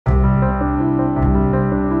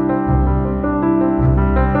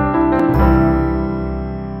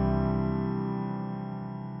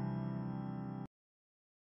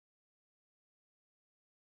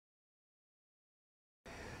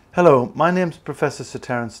Hello, my name's Professor Sir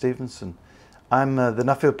Terence Stephenson. I'm the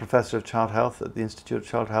Nuffield Professor of Child Health at the Institute of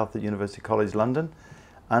Child Health at University College London,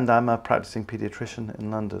 and I'm a practicing paediatrician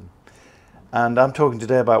in London. And I'm talking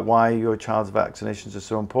today about why your child's vaccinations are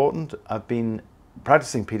so important. I've been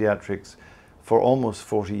practicing paediatrics for almost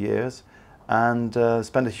 40 years and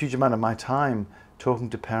spend a huge amount of my time talking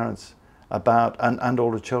to parents about, and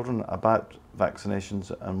older children about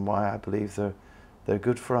vaccinations and why I believe they're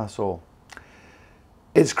good for us all.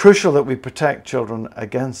 It's crucial that we protect children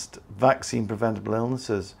against vaccine-preventable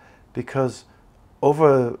illnesses because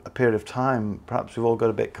over a period of time, perhaps we've all got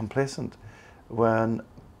a bit complacent. When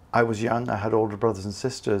I was young, I had older brothers and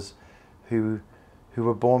sisters who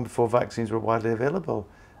were born before vaccines were widely available.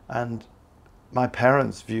 And my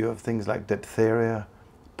parents' view of things like diphtheria,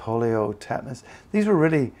 polio, tetanus, these were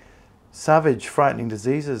really savage, frightening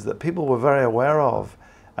diseases that people were very aware of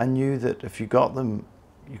and knew that if you got them,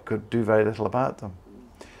 you could do very little about them.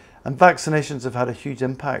 And vaccinations have had a huge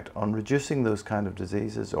impact on reducing those kind of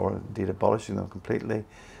diseases, or indeed abolishing them completely,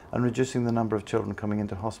 and reducing the number of children coming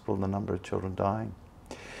into hospital and the number of children dying.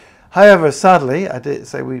 However, sadly, I did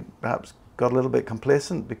say we perhaps got a little bit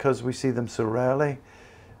complacent because we see them so rarely.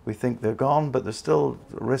 We think they're gone, but there's still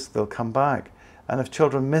a risk they'll come back. And if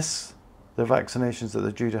children miss the vaccinations that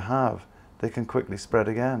they're due to have, they can quickly spread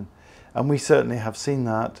again. And we certainly have seen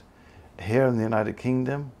that here in the United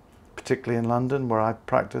Kingdom, particularly in London where I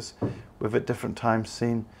practice. We've at different times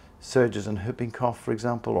seen surges in whooping cough, for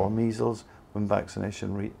example, or measles when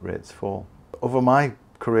vaccination rates fall. Over my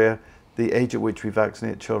career, the age at which we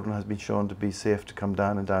vaccinate children has been shown to be safe to come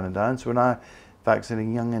down and down and down. So we're now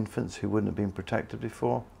vaccinating young infants who wouldn't have been protected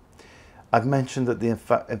before. I've mentioned that the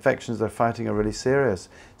infections they're fighting are really serious.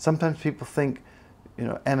 Sometimes people think,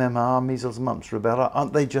 MMR, measles, mumps, rubella,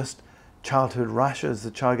 aren't they just childhood rashes?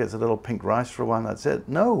 The child gets a little pink rash for a while and that's it.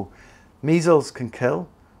 No, measles can kill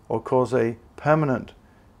or cause a permanent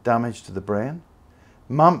damage to the brain.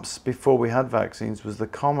 Mumps, before we had vaccines, was the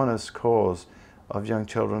commonest cause of young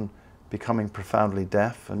children becoming profoundly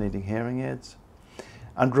deaf and needing hearing aids.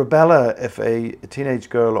 And rubella, if a teenage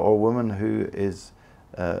girl or woman who is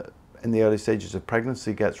in the early stages of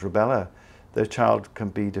pregnancy gets rubella, their child can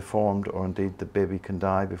be deformed, or indeed the baby can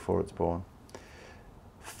die before it's born.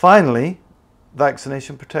 Finally,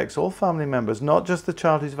 vaccination protects all family members, not just the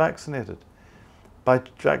child who's vaccinated. By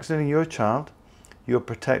vaccinating your child, you're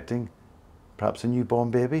protecting perhaps a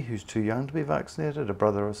newborn baby who's too young to be vaccinated, a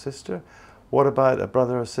brother or sister. What about a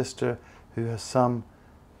brother or sister who has some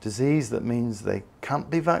disease that means they can't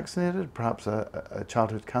be vaccinated, perhaps a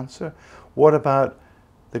childhood cancer? What about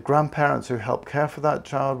the grandparents who help care for that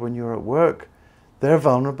child when you're at work? They're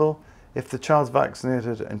vulnerable. If the child's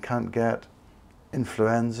vaccinated and can't get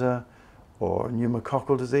influenza or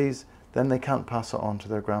pneumococcal disease, then they can't pass it on to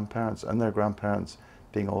their grandparents, and their grandparents,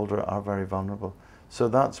 being older, are very vulnerable. So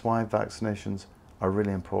that's why vaccinations are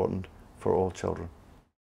really important for all children.